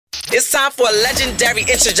It's time for a legendary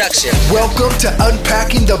introduction. Welcome to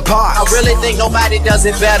Unpacking the Box. I really think nobody does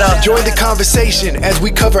it better. Join the conversation as we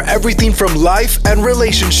cover everything from life and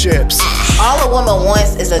relationships. All a woman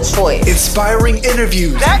wants is a choice. Inspiring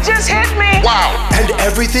interviews. That just hit me. Wow. And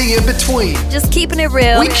everything in between. Just keeping it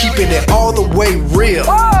real. We keeping it all the way real.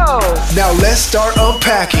 Whoa. Now let's start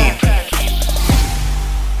unpacking.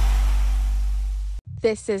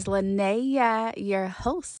 This is Linnea, your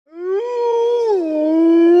host.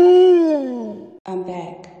 I'm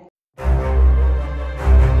back.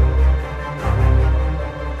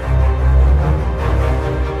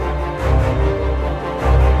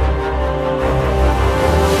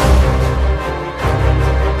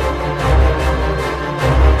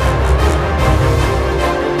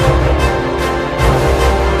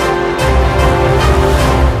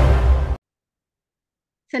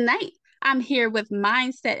 Tonight, I'm here with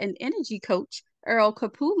mindset and energy coach Earl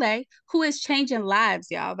Kapule, who is changing lives,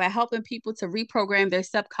 y'all, by helping people to reprogram their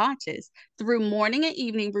subconscious through morning and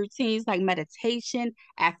evening routines like meditation,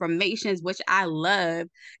 affirmations, which I love,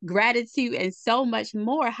 gratitude, and so much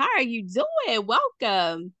more. How are you doing?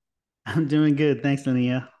 Welcome. I'm doing good. Thanks,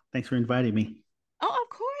 Linnea. Thanks for inviting me. Oh, of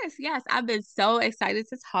course. Yes, I've been so excited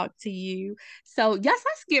to talk to you. So, yes,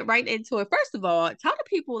 let's get right into it. First of all, tell the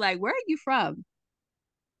people, like, where are you from?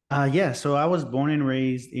 So I was born and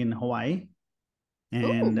raised in Hawaii,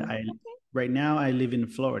 and Okay. right now I live in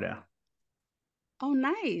Florida. Oh,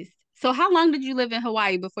 nice. So how long did you live in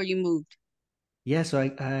Hawaii before you moved? So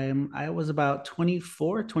I was about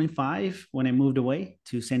 24, 25 when I moved away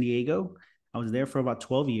to San Diego. I was there for about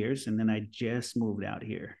 12 years, and then I just moved out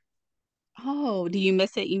here. Oh, do you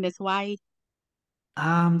miss it? You miss Hawaii?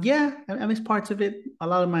 I miss parts of it. A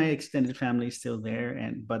lot of my extended family is still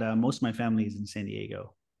there, but most of my family is in San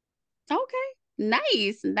Diego. Okay.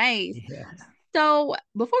 Nice. Yeah. So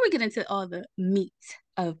before we get into all the meat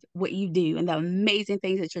of what you do and the amazing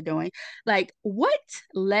things that you're doing, like what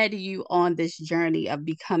led you on this journey of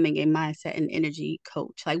becoming a mindset and energy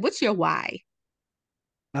coach? Like what's your why?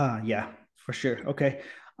 Yeah, for sure. Okay.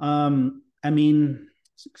 I mean,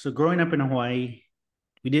 so growing up in Hawaii,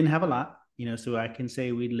 we didn't have a lot, so I can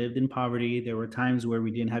say we lived in poverty. There were times where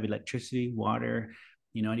we didn't have electricity, water,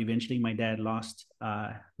 and eventually my dad lost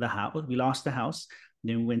the house. We lost the house.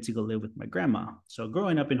 Then we went to go live with my grandma. So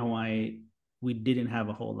growing up in Hawaii, we didn't have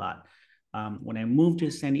a whole lot. When I moved to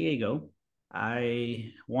San Diego,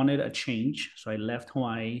 I wanted a change. So I left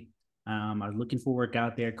Hawaii. I was looking for work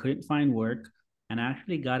out there, couldn't find work. And I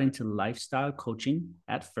actually got into lifestyle coaching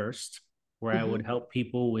at first, where I would help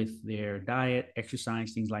people with their diet,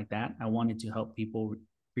 exercise, things like that. I wanted to help people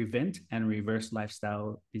prevent and reverse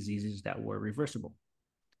lifestyle diseases that were reversible.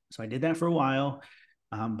 So I did that for a while,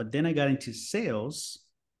 but then I got into sales,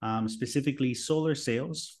 specifically solar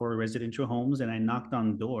sales for residential homes, and I knocked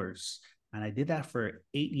on doors. And I did that for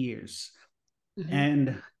 8 years.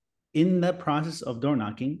 And in the process of door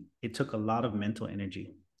knocking, it took a lot of mental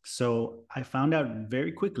energy. So I found out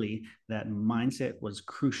very quickly that mindset was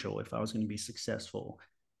crucial if I was going to be successful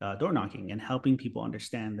door knocking and helping people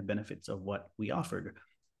understand the benefits of what we offered.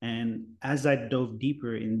 And as I dove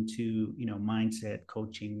deeper into, mindset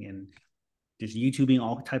coaching and just YouTubing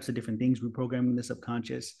all types of different things, reprogramming the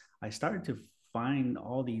subconscious, I started to find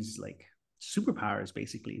all these like superpowers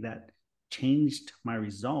basically that changed my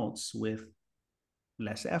results with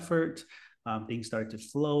less effort. Things started to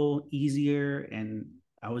flow easier, and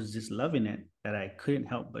I was just loving it that I couldn't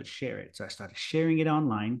help but share it. So I started sharing it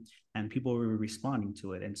online and people were responding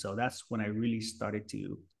to it. And so that's when I really started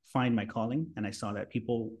to find my calling, and I saw that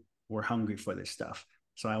people were hungry for this stuff.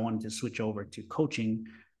 So I wanted to switch over to coaching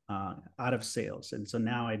out of sales. And so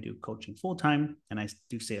now I do coaching full-time and I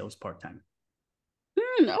do sales part-time.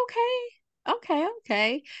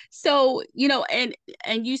 Okay. So,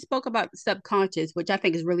 and you spoke about the subconscious, which I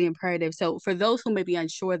think is really imperative. So for those who may be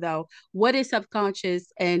unsure though, what is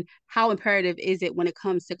subconscious and how imperative is it when it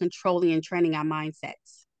comes to controlling and training our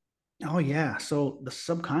mindsets? Oh yeah. So the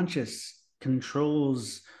subconscious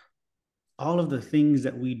controls all of the things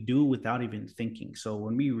that we do without even thinking. So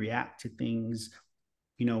when we react to things,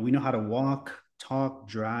 we know how to walk, talk,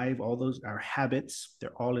 drive, all those, our habits,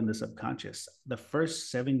 they're all in the subconscious. The first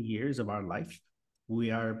 7 years of our life, we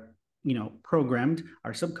are, programmed.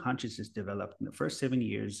 Our subconscious is developed in the first 7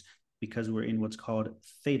 years because we're in what's called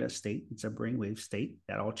theta state. It's a brainwave state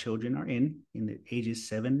that all children are in the ages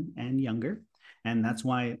 7 and younger. And that's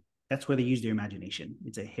where they use their imagination.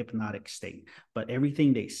 It's a hypnotic state. But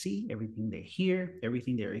everything they see, everything they hear,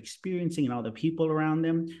 everything they're experiencing, and all the people around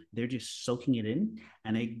them, they're just soaking it in,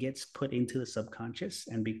 and it gets put into the subconscious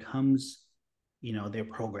and becomes, their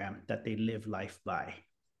program that they live life by.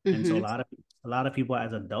 And so Mm-hmm. a lot of people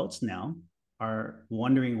as adults now are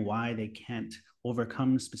wondering why they can't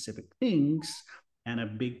overcome specific things. And a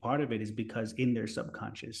big part of it is because in their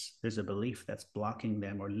subconscious, there's a belief that's blocking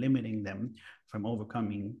them or limiting them from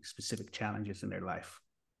overcoming specific challenges in their life.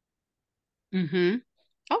 Mm-hmm.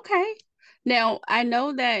 Okay. Now, I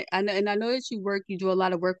know that you do a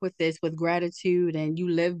lot of work with this, with gratitude, and you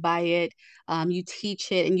live by it. You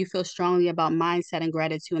teach it, and you feel strongly about mindset and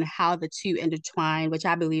gratitude and how the two intertwine, which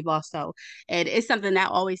I believe also. And it's something that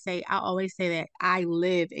I always say. I always say that I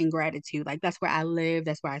live in gratitude. Like that's where I live.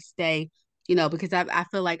 That's where I stay. Because I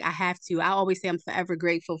feel like I have to. I always say I'm forever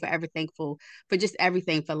grateful, forever thankful for just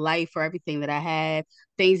everything, for life, for everything that I have,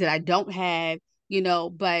 things that I don't have.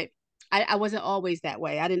 But I wasn't always that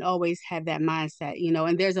way. I didn't always have that mindset,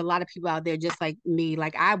 and there's a lot of people out there just like me,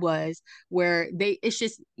 like I was, where it's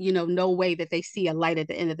just, no way that they see a light at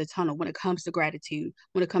the end of the tunnel when it comes to gratitude,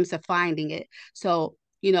 when it comes to finding it. So,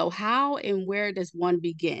 how and where does one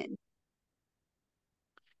begin?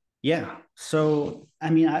 Yeah. So, I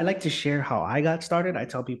mean, I like to share how I got started. I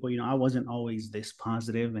tell people, I wasn't always this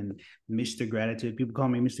positive and Mr. Gratitude. People call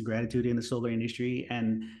me Mr. Gratitude in the solar industry,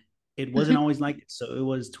 and it wasn't always like it. So it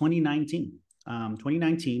was 2019.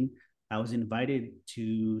 2019, I was invited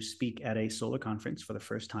to speak at a solar conference for the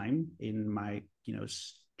first time in my,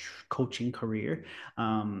 coaching career.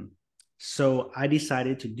 So I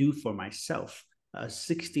decided to do for myself a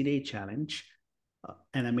 60-day challenge,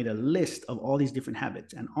 and I made a list of all these different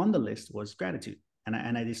habits. And on the list was gratitude.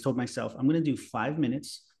 And I just told myself, I'm going to do 5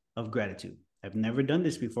 minutes of gratitude. I've never done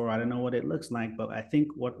this before. I don't know what it looks like, but I think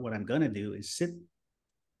what I'm going to do is sit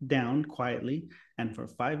down quietly. And for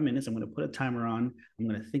 5 minutes, I'm going to put a timer on. I'm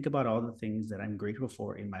going to think about all the things that I'm grateful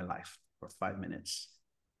for in my life for 5 minutes.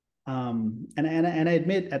 And I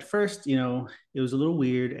admit at first, it was a little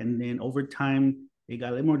weird. And then over time, it got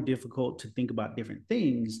a little more difficult to think about different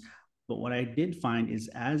things. But what I did find is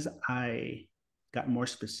as I got more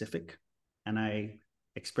specific and I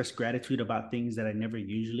expressed gratitude about things that I never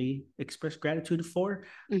usually express gratitude for,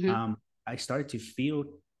 Mm-hmm. I started to feel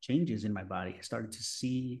changes in my body. I started to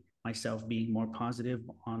see myself being more positive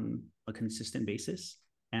on a consistent basis.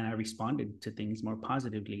 And I responded to things more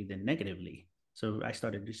positively than negatively. So I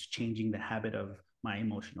started just changing the habit of my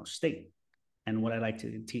emotional state. And what I like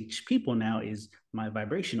to teach people now is my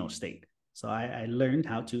vibrational state. So I learned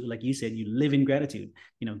how to, like you said, you live in gratitude.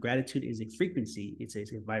 Gratitude is a frequency. It's a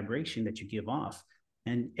vibration that you give off.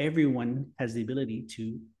 And everyone has the ability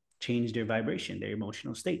to change their vibration, their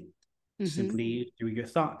emotional state, Mm-hmm. simply through your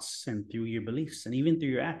thoughts and through your beliefs and even through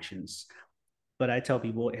your actions. But I tell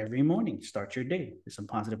people every morning, start your day with some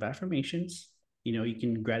positive affirmations. You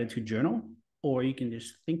can gratitude journal, or you can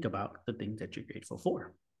just think about the things that you're grateful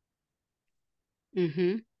for.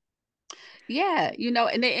 Mm-hmm. Yeah,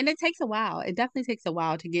 and it takes a while. It definitely takes a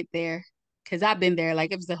while to get there because I've been there.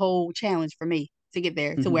 Like it was a whole challenge for me to get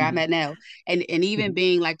there to where I'm Mm-hmm. at now. And even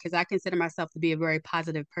being like, because I consider myself to be a very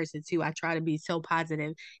positive person too. I try to be so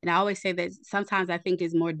positive. And I always say that sometimes I think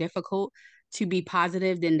it's more difficult to be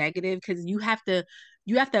positive than negative because you have to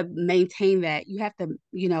maintain that. You have to,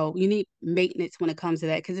 you need maintenance when it comes to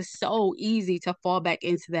that because it's so easy to fall back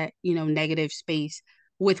into that, negative space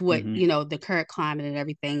with what Mm-hmm. the current climate and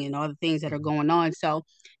everything and all the things that are going on. So,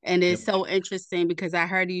 and it's Yep. so interesting because I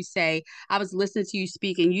heard you say, I was listening to you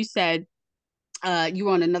speak and you said you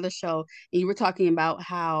were on another show and you were talking about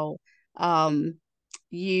how um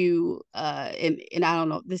and I don't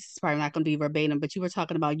know, this is probably not going to be verbatim, but you were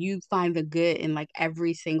talking about you find the good in like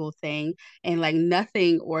every single thing and like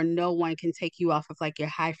nothing or no one can take you off of like your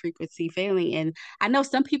high frequency feeling. And I know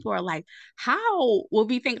some people are like, how will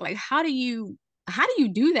we think like how do you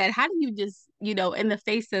do that? How do you just, in the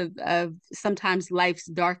face of sometimes life's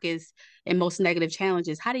darkest and most negative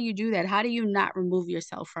challenges, how do you do that? How do you not remove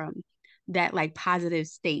yourself from that like positive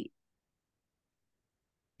state?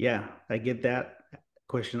 Yeah, I get that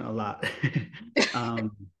question a lot.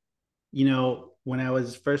 um, when I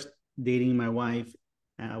was first dating my wife,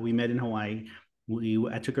 we met in Hawaii.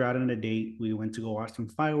 I took her out on a date. We went to go watch some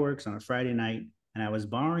fireworks on a Friday night, and I was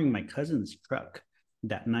borrowing my cousin's truck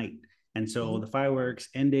that night. And so the fireworks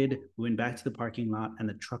ended. We went back to the parking lot, and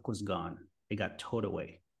the truck was gone. It got towed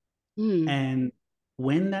away. Mm. And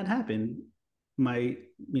when that happened, my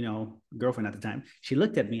girlfriend at the time, she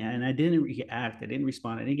looked at me and I didn't react. I didn't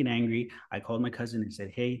respond. I didn't get angry. I called my cousin and said,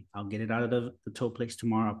 hey, I'll get it out of the tow place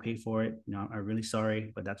tomorrow. I'll pay for it. I'm really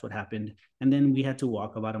sorry, but that's what happened. And then we had to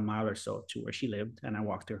walk about a mile or so to where she lived, and I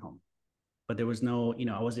walked her home. But there was no,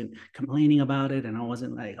 I wasn't complaining about it, and I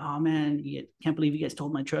wasn't like, oh man, you can't believe you guys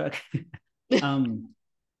told my truck. um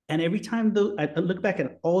and every time though I look back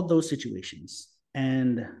at all those situations,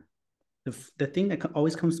 and the thing that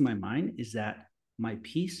always comes to my mind is that my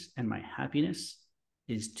peace and my happiness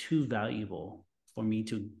is too valuable for me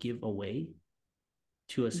to give away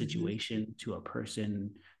to a situation, to a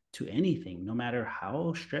person, to anything, no matter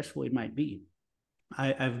how stressful it might be.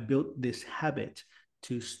 I've built this habit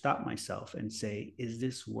to stop myself and say, is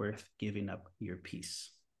this worth giving up your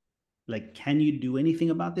peace? Like, can you do anything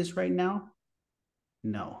about this right now?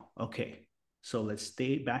 No. Okay. So let's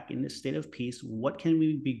stay back in this state of peace. What can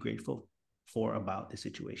we be grateful for about the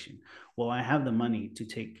situation? Well, I have the money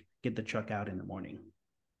to get the truck out in the morning,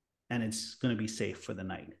 and it's going to be safe for the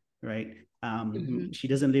night, right? She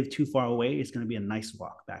doesn't live too far away. It's going to be a nice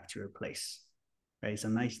walk back to her place, right? It's a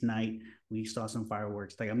nice night. We saw some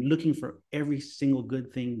fireworks. Like, I'm looking for every single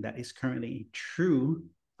good thing that is currently true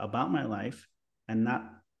about my life, and not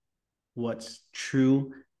what's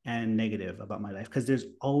true and negative about my life, because there's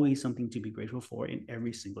always something to be grateful for in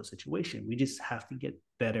every single situation. We just have to get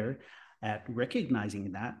better at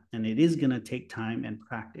recognizing that, and it is going to take time and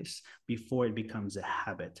practice before it becomes a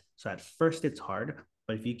habit. So at first it's hard,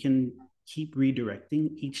 but if you can keep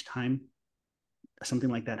redirecting each time something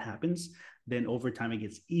like that happens, then over time it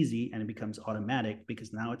gets easy and it becomes automatic,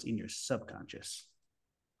 because now it's in your subconscious.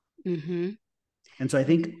 And so I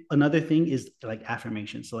think another thing is like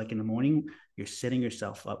affirmation. So like in the morning, you're setting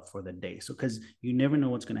yourself up for the day. So because you never know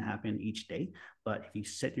what's going to happen each day, but if you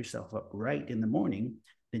set yourself up right in the morning,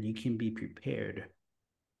 then you can be prepared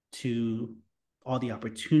to all the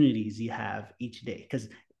opportunities you have each day. Because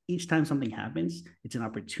each time something happens, it's an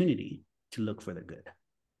opportunity to look for the good.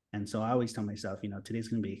 And so I always tell myself, you know, today's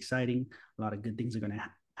going to be exciting. A lot of good things are going to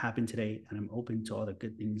happen today, and I'm open to all the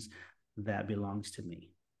good things that belongs to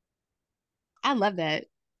me. I love that.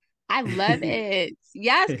 I love it.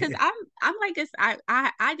 Yes, because I'm like this.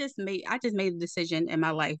 I just made a decision in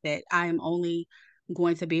my life that I'm only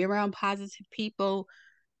going to be around positive people,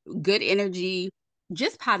 good energy,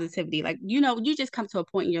 just positivity. Like, you know, you just come to a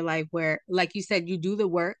point in your life where, like you said, you do the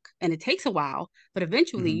work and it takes a while, but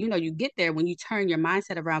eventually, you know, you get there when you turn your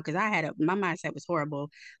mindset around. Because my mindset was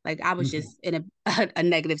horrible. Like, I was just in a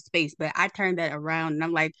negative space, but I turned that around, and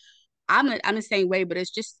I'm like, I'm the same way, but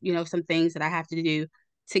it's just, you know, some things that I have to do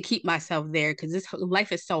to keep myself there, because this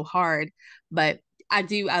life is so hard. But I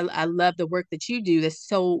love the work that you do that's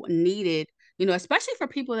so needed, you know, especially for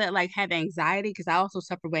people that like have anxiety, because I also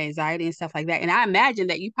suffer with anxiety and stuff like that. And I imagine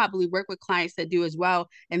that you probably work with clients that do as well,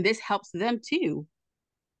 and this helps them too.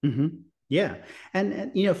 Yeah.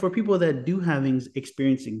 And, you know, for people that do have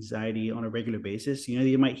experience anxiety on a regular basis, you know,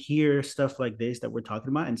 you might hear stuff like this that we're talking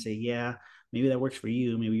about and say, yeah, maybe that works for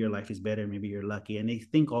you. Maybe your life is better. Maybe you're lucky. And they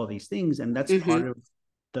think all these things. And that's part of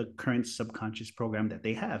the current subconscious program that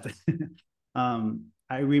they have.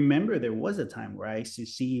 I remember there was a time where I used to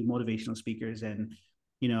see motivational speakers and,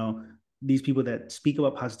 you know, these people that speak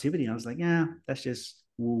about positivity. And I was like, yeah, that's just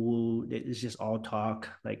woo-woo. It's just all talk.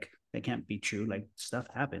 Like, that can't be true. Like, stuff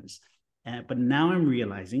happens. But now I'm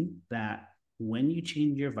realizing that when you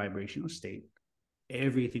change your vibrational state,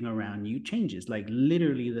 everything around you changes. Like,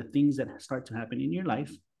 literally the things that start to happen in your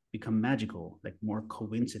life become magical. Like, more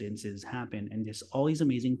coincidences happen and just all these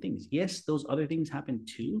amazing things. Yes, those other things happen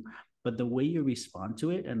too, but the way you respond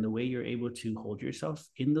to it and the way you're able to hold yourself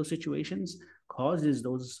in those situations causes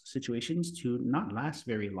those situations to not last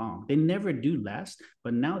very long. They never do last,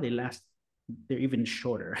 but now they're even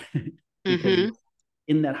shorter because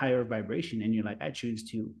in that higher vibration, and you're like, I choose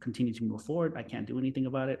to continue to move forward. I can't do anything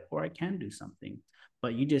about it, or I can do something.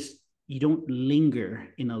 But you don't linger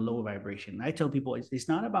in a low vibration. I tell people it's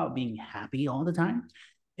not about being happy all the time.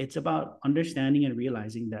 It's about understanding and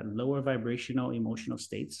realizing that lower vibrational emotional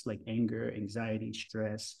states like anger, anxiety,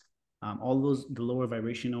 stress, all the lower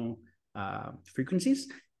vibrational frequencies,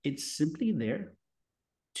 it's simply there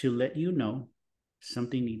to let you know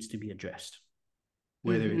something needs to be addressed.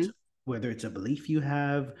 Whether it's a belief you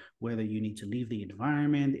have, whether you need to leave the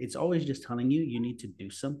environment, it's always just telling you need to do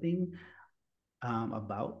something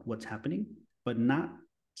about what's happening, but not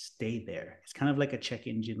stay there. It's kind of like a check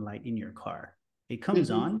engine light in your car. It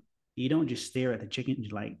comes on, you don't just stare at the check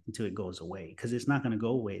engine light until it goes away, because it's not going to go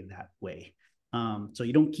away that way. So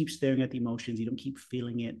you don't keep staring at the emotions, you don't keep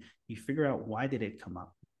feeling it. You figure out, why did it come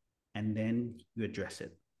up? And then you address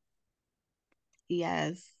it.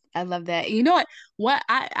 Yes, I love that. You know what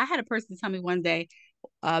I had a person tell me one day,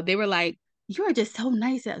 they were like, you are just so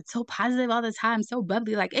nice and so positive all the time, so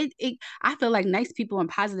bubbly. Like, I feel like nice people and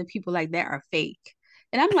positive people like that are fake.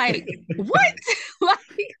 And I'm like, what?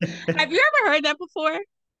 Like, have you ever heard that before?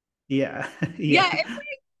 Yeah. Yeah. It's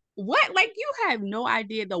like, what? Like, you have no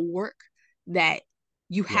idea the work that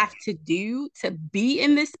you have to do to be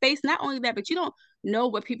in this space. Not only that, but know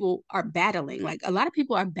what people are battling. Like a lot of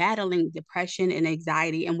people are battling depression and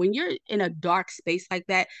anxiety. And when you're in a dark space like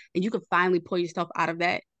that and you can finally pull yourself out of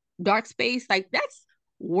that dark space, like that's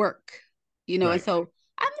work, And Right. so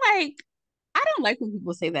I'm like, I don't like when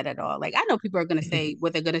people say that at all. Like I know people are gonna say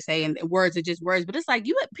what they're gonna say and words are just words, but it's like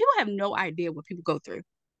people have no idea what people go through.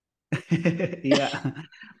 Yeah,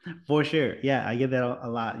 for sure. Yeah, I get that a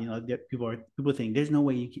lot. People think there's no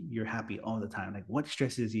way you're happy all the time. Like, what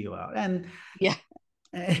stresses you out? And Yeah.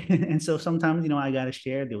 and so sometimes, I got to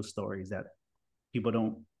share those stories that people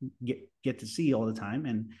don't get to see all the time,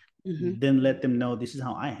 and Hmm. then let them know this is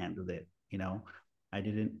how I handled it. I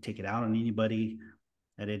didn't take it out on anybody.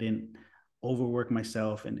 I didn't overwork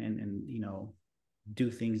myself and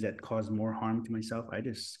do things that cause more harm to myself. I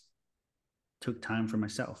just took time for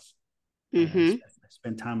myself. Hmm. I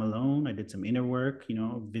spent time alone. I did some inner work,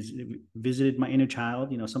 visited my inner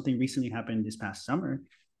child. Something recently happened this past summer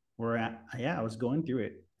where I was going through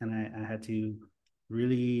it, and I had to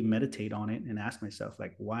really meditate on it and ask myself,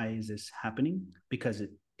 like, why is this happening? Because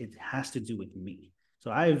it has to do with me.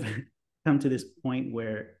 So I've come to this point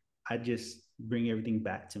where I just bring everything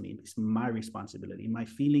back to me. It's my responsibility. My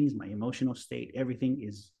feelings, my emotional state, everything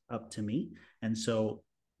is up to me. And so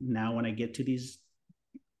now when I get to these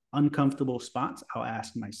uncomfortable spots, I'll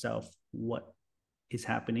ask myself, what is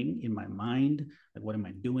happening in my mind? Like, what am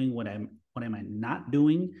I doing? What am I not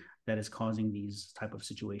doing that is causing these type of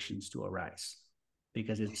situations to arise?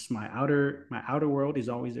 Because it's my outer world is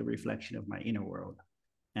always a reflection of my inner world.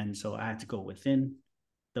 And so I had to go within,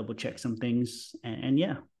 double check some things, and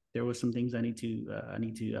yeah, there was some things I need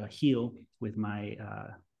to heal with my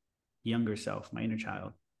younger self, my inner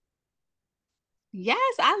child.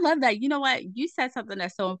 Yes, I love that. You know what? You said something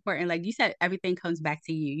that's so important. Like you said, everything comes back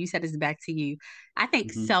to you. You said it's back to you. I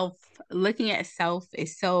think Mm-hmm. looking at self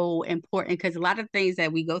is so important because a lot of things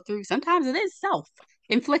that we go through, sometimes it is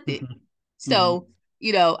self-inflicted. So,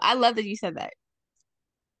 Mm-hmm. I love that you said that.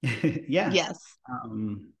 Yeah. Yes.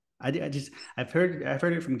 Um, I've heard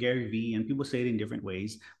it from Gary Vee, and people say it in different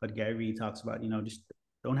ways. But Gary Vee talks about, just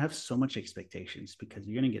don't have so much expectations because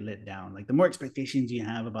you're gonna get let down. Like the more expectations you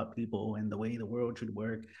have about people and the way the world should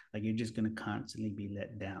work, like you're just gonna constantly be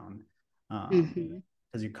let down. Hmm.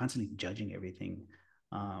 Because you're constantly judging everything.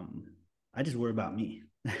 Um, I just worry about me.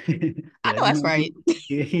 I Did I know do my that's right.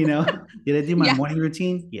 did I do my Yeah. morning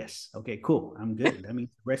routine? Yes. Okay, cool. I'm good. That means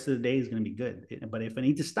the rest of the day is going to be good. But if I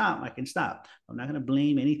need to stop, I can stop. I'm not going to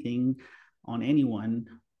blame anything on anyone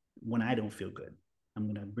when I don't feel good. I'm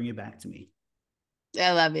going to bring it back to me.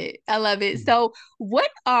 I love it. I love it. Mhm. So, what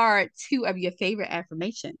are two of your favorite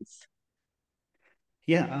affirmations?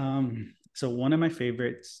 Yeah. So one of my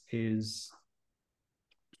favorites is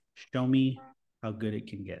show me how good it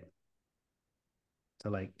can get. So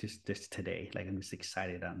like just today, like I'm just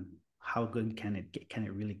excited on how good can it get, can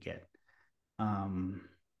it really get? Um,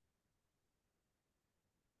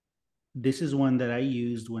 this is one that I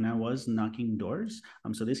used when I was knocking doors.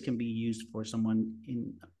 So this can be used for someone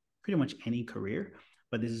in pretty much any career,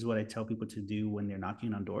 but this is what I tell people to do when they're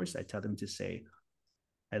knocking on doors. I tell them to say,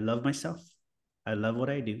 I love myself, I love what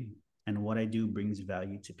I do, and what I do brings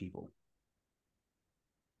value to people.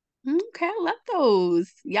 Okay, I love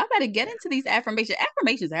those. Y'all better get into these affirmations.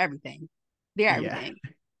 Affirmations are everything. They're Yeah, everything.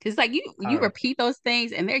 Cause like you powerful. repeat those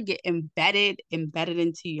things and they get embedded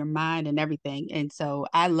into your mind and everything. And so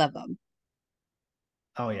I love them.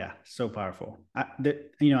 Oh yeah, so powerful. I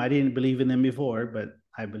didn't believe in them before, but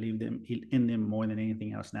I believe them in them more than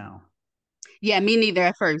anything else now. Yeah, me neither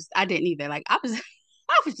at first. I didn't either. Like I was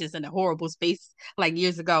I was just in a horrible space like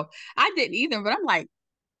years ago. I didn't either, but I'm like,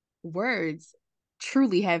 words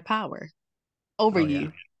truly have power over Oh yeah,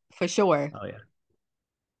 you for sure. oh yeah.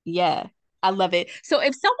 Yeah, I love it. So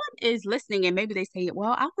if someone is listening and maybe they say,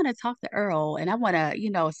 well, I want to talk to Earl and I want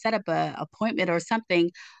to, set up a appointment or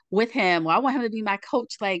something with him, or I want him to be my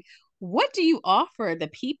coach, like what do you offer the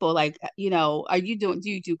people? Like, do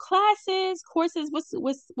you do classes, courses?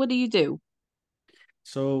 What do you do?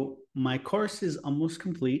 So my course is almost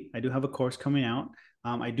complete. I do have a course coming out.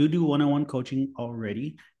 I do one-on-one coaching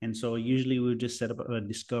already, and so usually we'll just set up a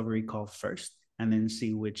discovery call first, and then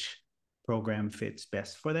see which program fits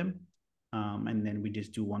best for them, and then we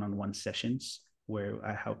just do one-on-one sessions where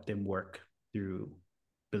I help them work through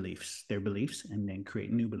their beliefs, and then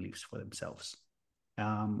create new beliefs for themselves.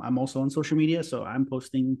 I'm also on social media, so I'm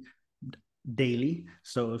posting daily.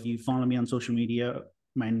 So if you follow me on social media,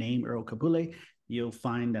 my name Earl Kapule, you'll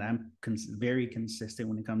find that I'm very consistent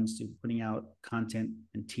when it comes to putting out content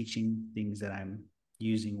and teaching things that I'm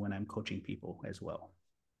using when I'm coaching people as well.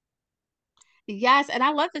 Yes, and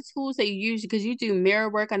I love the tools that you use because you do mirror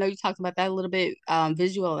work. I know you talked about that a little bit.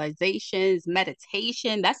 Visualizations,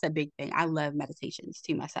 meditation. That's a big thing. I love meditations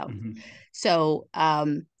too myself. Mhm. So, how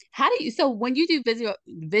do you? So when you do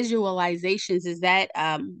visualizations, is that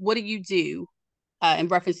what do you do in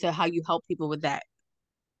reference to how you help people with that?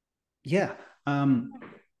 Yeah.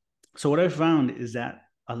 So what I found is that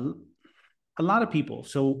a lot of people,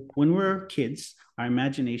 so when we're kids, our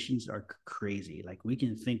imaginations are crazy. Like we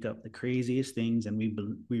can think of the craziest things and we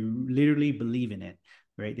literally believe in it,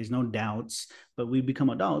 right? There's no doubts, but we become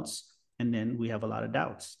adults and then we have a lot of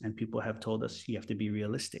doubts, and people have told us you have to be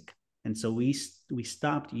realistic. And so we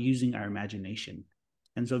stopped using our imagination.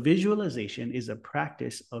 And so visualization is a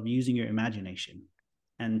practice of using your imagination.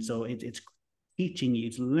 And so it's teaching you,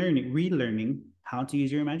 it's learning, relearning how to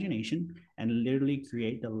use your imagination and literally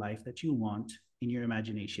create the life that you want in your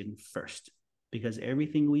imagination first. Because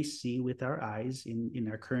everything we see with our eyes in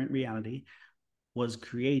our current reality was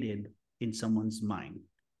created in someone's mind.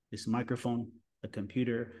 This microphone, the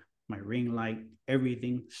computer, my ring light,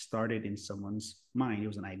 everything started in someone's mind. It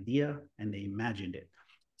was an idea and they imagined it.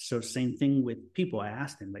 So same thing with people. I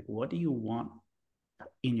asked them, like, what do you want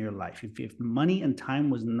in your life? If money and time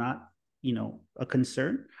was not, a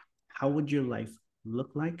concern, how would your life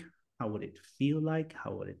look like? How would it feel like?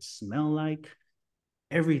 How would it smell like?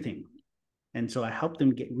 Everything. And so I help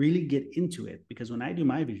them really get into it, because when I do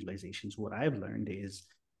my visualizations, what I've learned is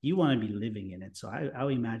you want to be living in it. So I'll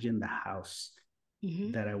imagine the house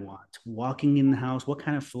Mm-hmm. that I want. Walking in the house, what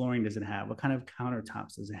kind of flooring does it have? What kind of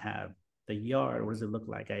countertops does it have? The yard, what does it look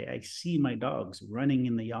like? I see my dogs running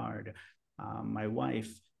in the yard. My wife,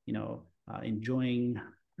 enjoying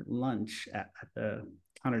lunch at the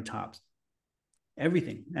countertops,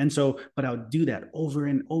 everything. And so, but I'll do that over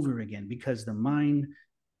and over again because the mind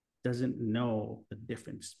doesn't know the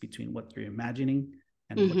difference between what you're imagining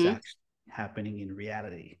and what's Mm-hmm. actually happening in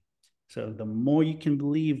reality. So the more you can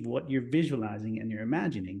believe what you're visualizing and you're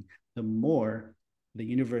imagining, the more the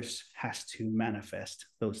universe has to manifest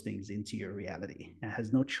those things into your reality. It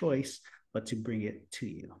has no choice but to bring it to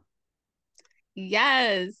you.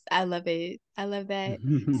 Yes, I love it. I love that.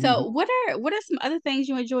 So, what are some other things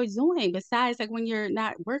you enjoy doing besides like when you're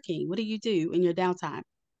not working? What do you do in your downtime?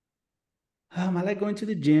 I like going to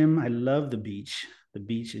the gym. I love the beach. The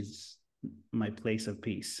beach is my place of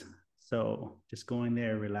peace. So just going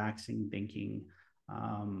there, relaxing, thinking.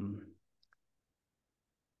 Um,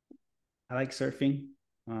 I like surfing.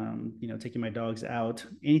 Taking my dogs out.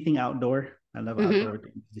 Anything outdoor. I love Hmm. outdoor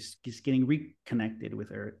things. Just getting reconnected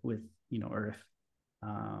with Earth, Earth.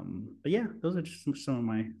 But yeah, those are just some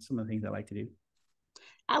of the things I like to do.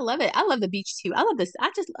 I love it. I love the beach too. I love this.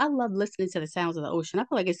 I love listening to the sounds of the ocean. I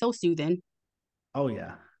feel like it's so soothing. Oh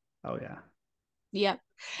yeah, oh yeah. Yep.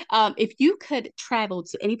 If you could travel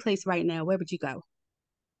to any place right now, where would you go?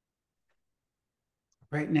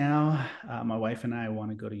 Right now, my wife and I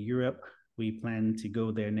want to go to Europe. We plan to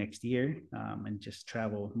go there next year, and just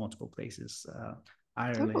travel multiple places, Oh,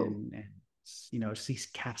 Ireland, and see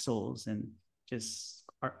castles and just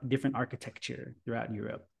different architecture throughout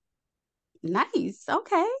Europe. nice.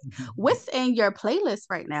 Okay. What's in your playlist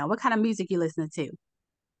right now? What kind of music you listening to?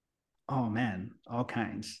 Oh man, all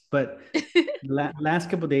kinds. But last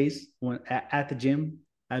couple of days, when at the gym,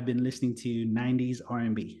 I've been listening to '90s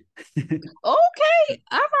R&B. Okay.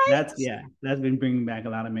 All right. That's been bringing back a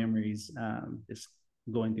lot of memories. Just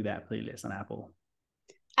going through that playlist on Apple.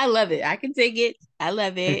 I love it. I can dig it. I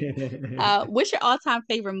love it. What's your all-time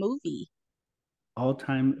favorite movie?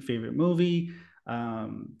 All-time favorite movie.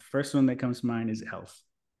 First one that comes to mind is Elf.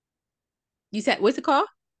 You said what's it called?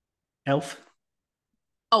 Elf.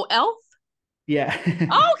 Oh, Elf. Yeah.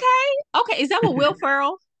 Okay. Okay. Is that with Will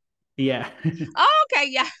Ferrell? Yeah. Oh, okay.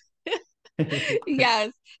 Yeah.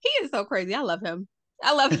 Yes. He is so crazy. I love him.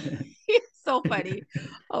 I love him. He's so funny.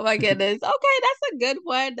 Oh my goodness. Okay, that's a good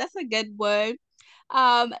one. That's a good one.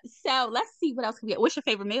 So let's see what else can we get. What's your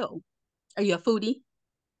favorite meal? Are you a foodie?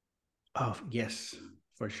 Oh, yes,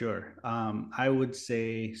 for sure. I would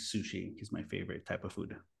say sushi is my favorite type of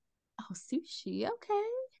food. Oh, sushi. Okay.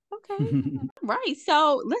 Okay. Right.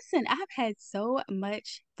 So listen, I've had so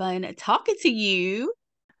much fun talking to you.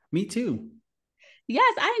 Me too.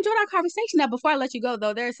 Yes, I enjoyed our conversation. Now, before I let you go,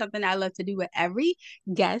 though, there is something I love to do with every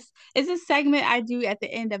guest. It's a segment I do at the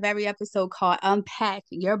end of every episode called Unpack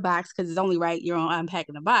Your Box, because it's only right you're on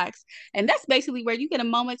Unpacking the Box. And that's basically where you get a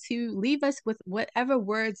moment to leave us with whatever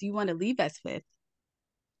words you want to leave us with.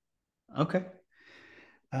 Okay.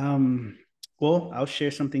 Um, well, I'll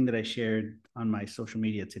share something that I shared on my social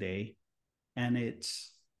media today, and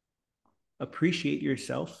it's appreciate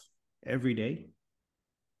yourself every day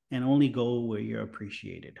and only go where you're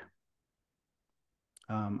appreciated.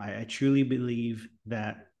 I truly believe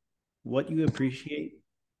that what you appreciate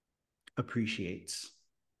appreciates.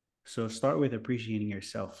 So start with appreciating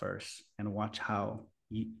yourself first and watch how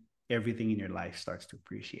everything in your life starts to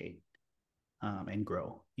appreciate and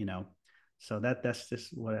grow, So that's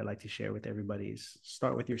just what I like to share with everybody is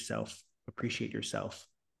start with yourself, appreciate yourself,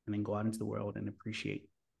 and then go out into the world and appreciate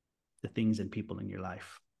the things and people in your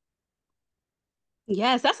life.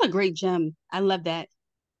 Yes, that's a great gem. I love that.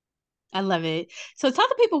 I love it. So tell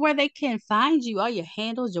the people where they can find you, all your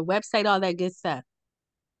handles, your website, all that good stuff.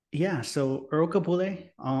 Yeah, so Earl Capule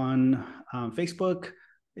on Facebook.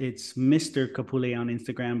 It's Mr. Capule on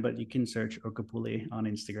Instagram, but you can search Earl Capule on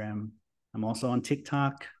Instagram. I'm also on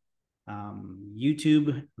TikTok,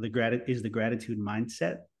 YouTube. The Gratitude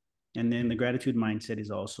Mindset, and then the Gratitude Mindset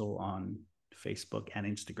is also on Facebook and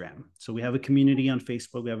Instagram. So we have a community on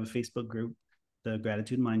Facebook. We have a Facebook group, the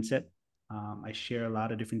Gratitude Mindset. I share a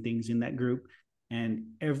lot of different things in that group. And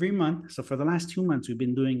every month, so for the last 2 months, we've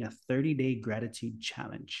been doing a 30-day gratitude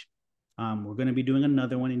challenge. We're going to be doing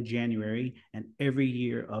another one in January and every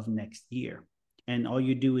year of next year. And all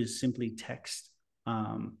you do is simply text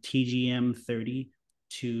TGM30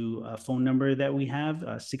 to a phone number that we have,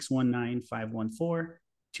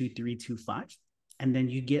 619-514-2325. And then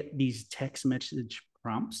you get these text message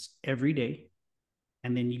prompts every day.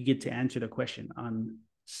 And then you get to answer the question on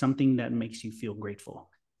something that makes you feel grateful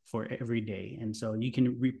for every day. And so you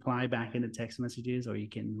can reply back in the text messages or you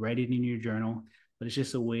can write it in your journal, but it's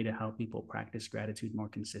just a way to help people practice gratitude more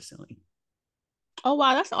consistently. Oh,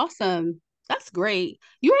 wow. That's awesome. That's great.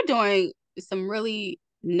 You are doing some really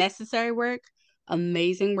necessary work,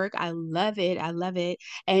 amazing work. I love it. I love it.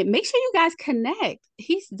 And make sure you guys connect.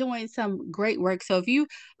 He's doing some great work. So if you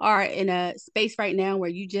are in a space right now where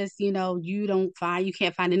you just, you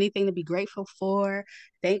can't find anything to be grateful for,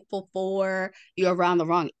 thankful for, you're around the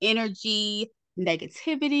wrong energy,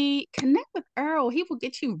 negativity, connect with Earl. He will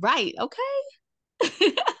get you right. Okay.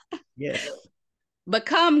 Yes. But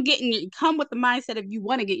come with the mindset if you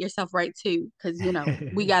want to get yourself right too, because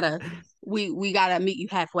we gotta meet you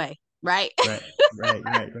halfway, right? Right.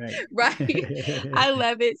 Right. I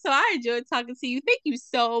love it. So I enjoyed talking to you. Thank you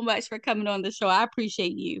so much for coming on the show. I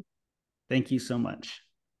appreciate you. Thank you so much.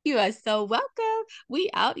 You are so welcome.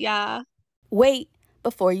 We out, y'all. Wait.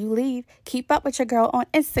 Before you leave, keep up with your girl on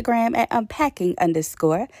Instagram at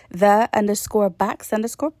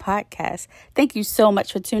unpacking_the_box_podcast. Thank you so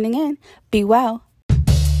much for tuning in. Be well.